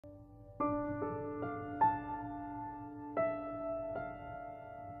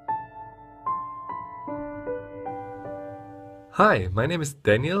Hi, my name is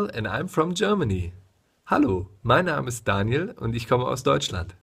Daniel and I'm from Germany. Hallo, mein Name ist Daniel und ich komme aus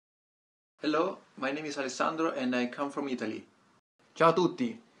Deutschland. Hello, my name is Alessandro and I come from Italy. Ciao a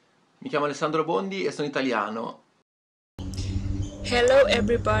tutti, mi chiamo Alessandro Bondi e sono italiano. Hello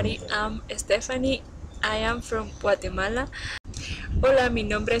everybody, I'm Stephanie. I am from Guatemala. Hola, mi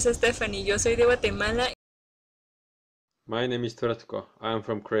nombre es Stephanie. Yo soy de Guatemala. My name is Tvrtko. I am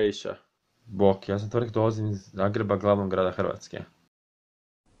from Croatia. Bok, ja sam Tvrtko, dolazim iz Zagreba, glavnog grada Hrvatske.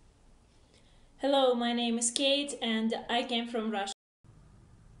 Hello, my name is Kate and I came from Russia.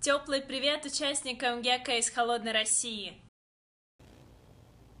 Теплый привет участникам GeCCo из холодной России.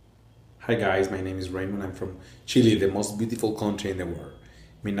 Hi guys, my name is Ramon. I'm from Chile, the most beautiful country in the world.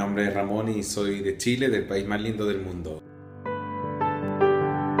 Mi nombre es Ramon y soy de Chile, del país más lindo del mundo.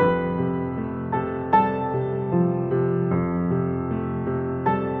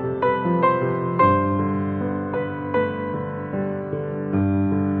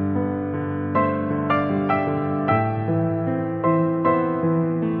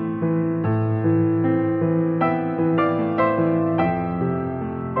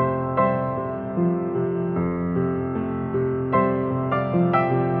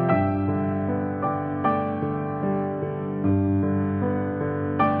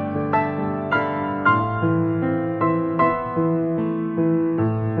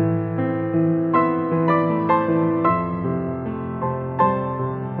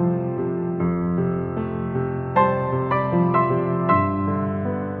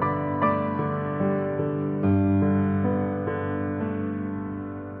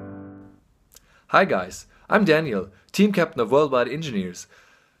 Hi guys, I'm Daniel, team captain of Worldwide Engineers.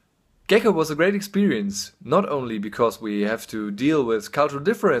 GeCCo was a great experience, not only because we have to deal with cultural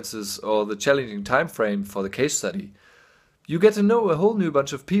differences or the challenging time frame for the case study. You get to know a whole new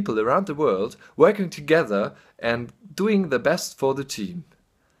bunch of people around the world working together and doing the best for the team.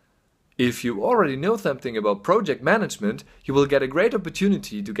 If you already know something about project management, you will get a great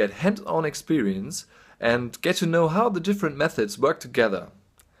opportunity to get hands-on experience and get to know how the different methods work together.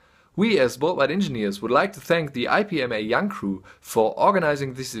 We as Worldwide Engineers would like to thank the IPMA Young Crew for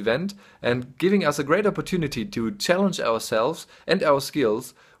organizing this event and giving us a great opportunity to challenge ourselves and our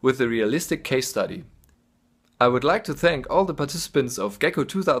skills with a realistic case study. I would like to thank all the participants of GeCCo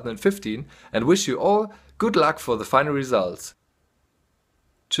 2015 and wish you all good luck for the final results.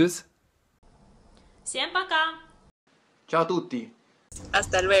 Tschüss! Всем пока! Ciao a tutti!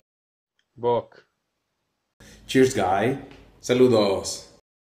 Hasta luego. Bok. Cheers, guy. Saludos.